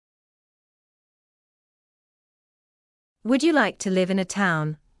Would you like to live in a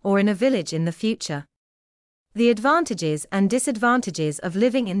town or in a village in the future? The advantages and disadvantages of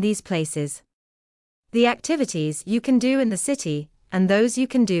living in these places. The activities you can do in the city and those you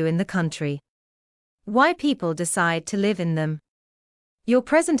can do in the country. Why people decide to live in them. Your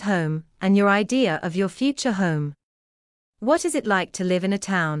present home and your idea of your future home. What is it like to live in a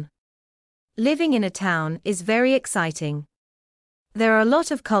town? Living in a town is very exciting. There are a lot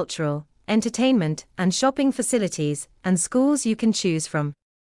of cultural, entertainment, and shopping facilities, and schools you can choose from.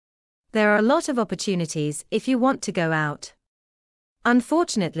 There are a lot of opportunities if you want to go out.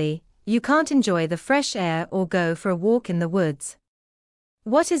 Unfortunately, you can't enjoy the fresh air or go for a walk in the woods.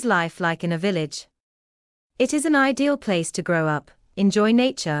 What is life like in a village? It is an ideal place to grow up, enjoy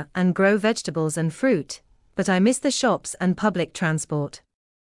nature, and grow vegetables and fruit, but I miss the shops and public transport.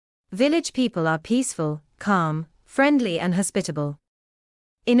 Village people are peaceful, calm, friendly, and hospitable.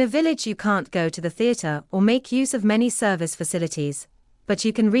 In a village you can't go to the theater or make use of many service facilities, but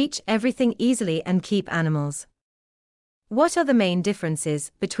you can reach everything easily and keep animals. What are the main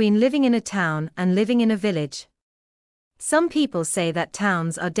differences between living in a town and living in a village? Some people say that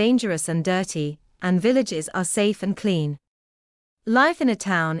towns are dangerous and dirty, and villages are safe and clean. Life in a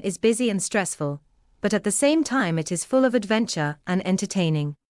town is busy and stressful, but at the same time it is full of adventure and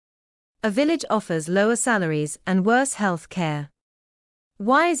entertaining. A village offers lower salaries and worse health care.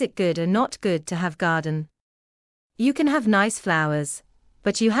 Why is it good or not good to have garden? You can have nice flowers,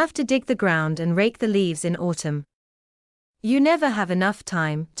 but you have to dig the ground and rake the leaves in autumn. You never have enough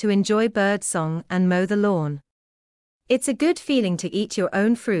time to enjoy bird song and mow the lawn. It's a good feeling to eat your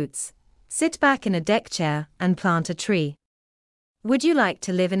own fruits, sit back in a deck chair, and plant a tree. Would you like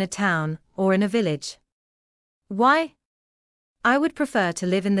to live in a town or in a village? Why? I would prefer to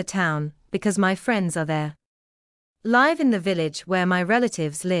live in the town because my friends are there. Live in the village where my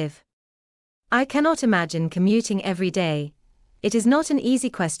relatives live. I cannot imagine commuting every day. It is not an easy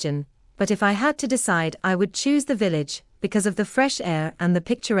question, but if I had to decide I would choose the village because of the fresh air and the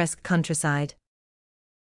picturesque countryside.